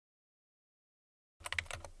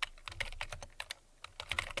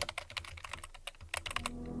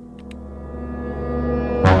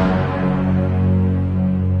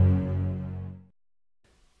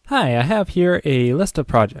Hi, I have here a list of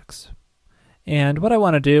projects. And what I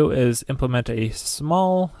want to do is implement a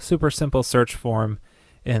small, super simple search form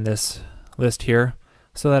in this list here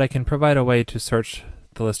so that I can provide a way to search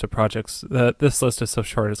the list of projects. This list is so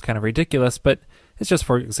short it's kind of ridiculous, but it's just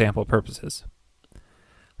for example purposes.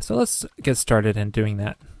 So let's get started in doing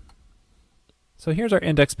that. So here's our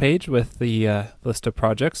index page with the list of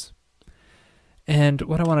projects. And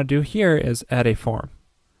what I want to do here is add a form.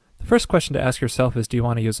 The first question to ask yourself is, do you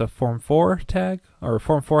want to use a form4 tag or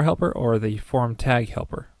form4 helper or the form tag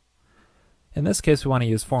helper? In this case, we want to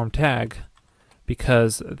use form tag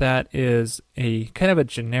because that is a kind of a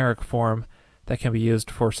generic form that can be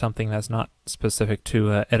used for something that's not specific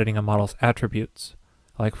to editing a model's attributes,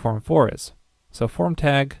 like form4 is. So form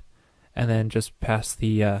tag, and then just pass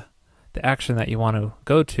the action that you want to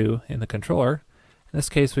go to in the controller. In this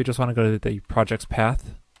case, we just want to go to the project's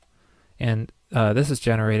path, and this is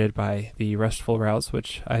generated by the RESTful routes,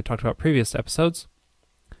 which I talked about previous episodes.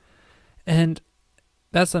 And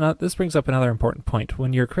this brings up another important point.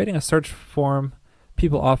 When you're creating a search form,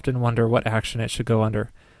 people often wonder what action it should go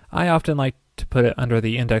under. I often like to put it under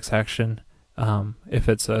the index action if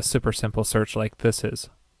it's a super simple search like this is.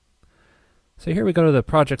 So here we go to the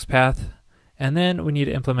project's path, and then we need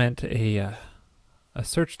to implement a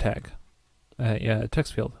search tag, a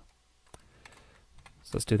text field.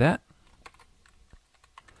 So let's do that.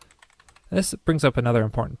 This brings up another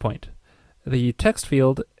important point. The text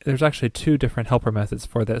field, there's actually two different helper methods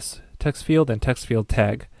for this, text field and text field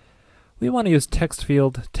tag. We want to use text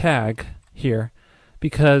field tag here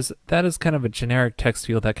because that is kind of a generic text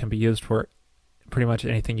field that can be used for pretty much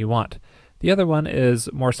anything you want. The other one is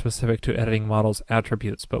more specific to editing models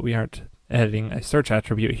attributes, but we aren't editing a search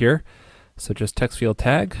attribute here. So just text field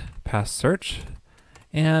tag, pass search,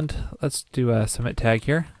 and let's do a submit tag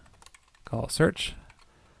here, call search.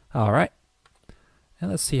 All right. And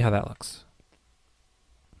let's see how that looks.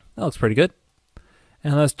 That looks pretty good.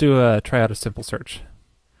 And let's try out a simple search.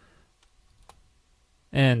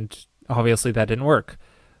 And obviously that didn't work.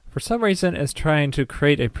 For some reason, it's trying to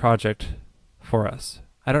create a project for us.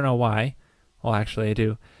 I don't know why. Well, actually I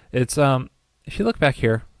do. It's if you look back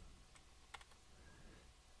here,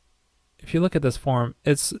 if you look at this form,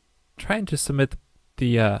 it's trying to submit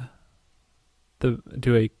do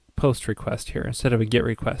a post request here instead of a GET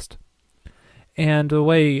request. And the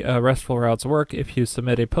way RESTful routes work, if you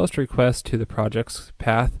submit a post request to the project's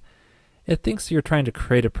path, it thinks you're trying to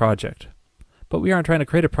create a project. But we aren't trying to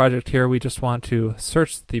create a project here, we just want to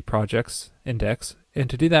search the project's index, and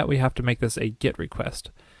to do that we have to make this a GET request.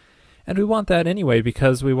 And we want that anyway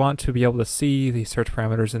because we want to be able to see the search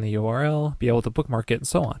parameters in the URL, be able to bookmark it, and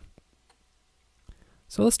so on.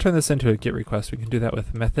 So let's turn this into a GET request. We can do that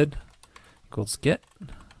with method equals GET.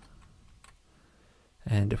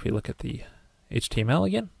 And if we look at the HTML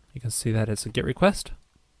again, you can see that it's a GET request.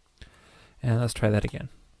 And let's try that again.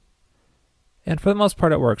 And for the most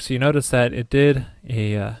part it works. You notice that it did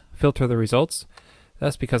filter the results.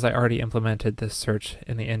 That's because I already implemented this search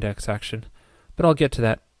in the index action. But I'll get to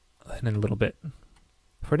that in a little bit.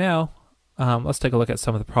 For now, let's take a look at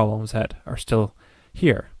some of the problems that are still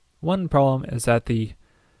here. One problem is that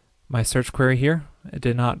my search query here, it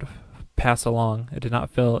did not pass along, it did not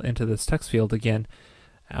fill into this text field again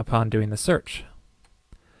upon doing the search.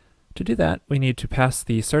 To do that, we need to pass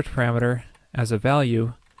the search parameter as a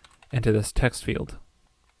value into this text field.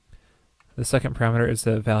 The second parameter is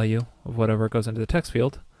the value of whatever goes into the text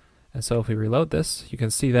field. And so if we reload this, you can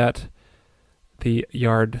see that the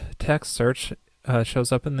yard text search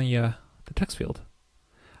shows up in the text field.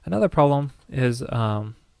 Another problem is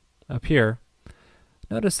up here.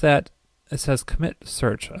 Notice that it says commit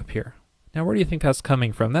search up here. Now where do you think that's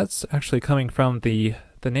coming from? That's actually coming from the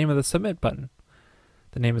name of the submit button.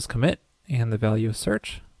 The name is commit and the value is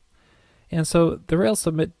search. And so the Rails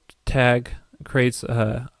submit tag creates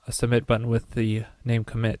a submit button with the name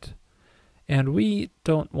commit. And we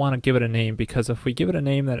don't want to give it a name because if we give it a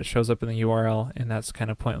name then it shows up in the URL and that's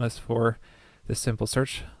kind of pointless for this simple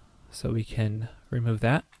search. So we can remove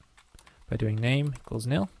that by doing name equals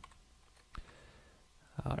nil.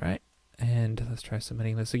 All right, and let's try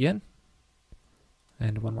submitting this again.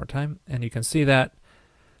 And one more time, and you can see that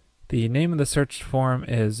the name of the search form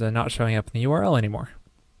is not showing up in the URL anymore.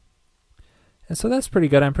 And so that's pretty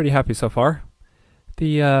good. I'm pretty happy so far.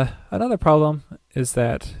 Another problem is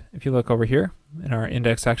that if you look over here in our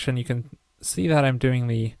index section, you can see that I'm doing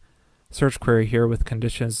the search query here with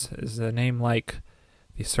conditions as a name like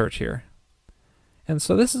the search here. And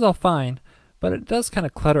so this is all fine, but it does kind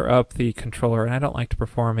of clutter up the controller, and I don't like to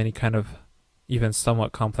perform any kind of even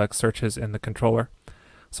somewhat complex searches in the controller.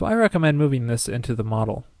 So I recommend moving this into the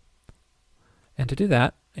model. And to do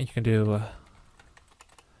that, And you can do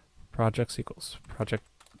projects equals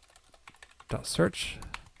project.search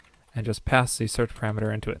and just pass the search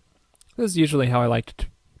parameter into it. This is usually how I like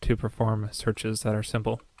to perform searches that are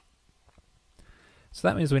simple. So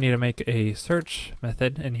that means we need to make a search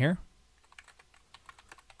method in here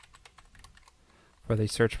for the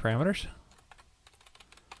search parameters.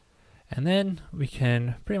 And then we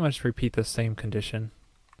can pretty much repeat the same condition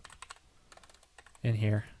in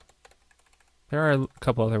here. There are a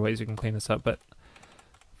couple other ways you can clean this up, but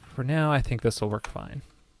for now I think this will work fine.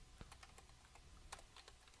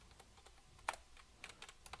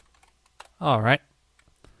 Alright,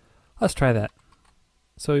 let's try that.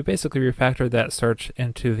 So we basically refactored that search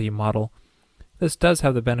into the model. This does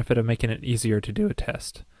have the benefit of making it easier to do a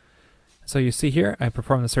test. So you see here, I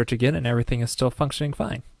perform the search again and everything is still functioning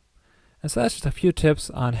fine. And so that's just a few tips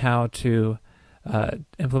on how to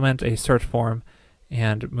implement a search form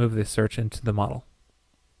and move the search into the model.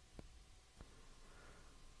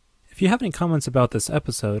 If you have any comments about this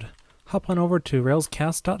episode, hop on over to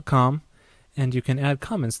RailsCasts.com and you can add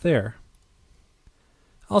comments there.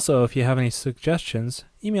 Also, if you have any suggestions,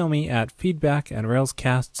 email me at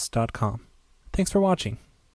feedback@railscasts.com. Thanks for watching.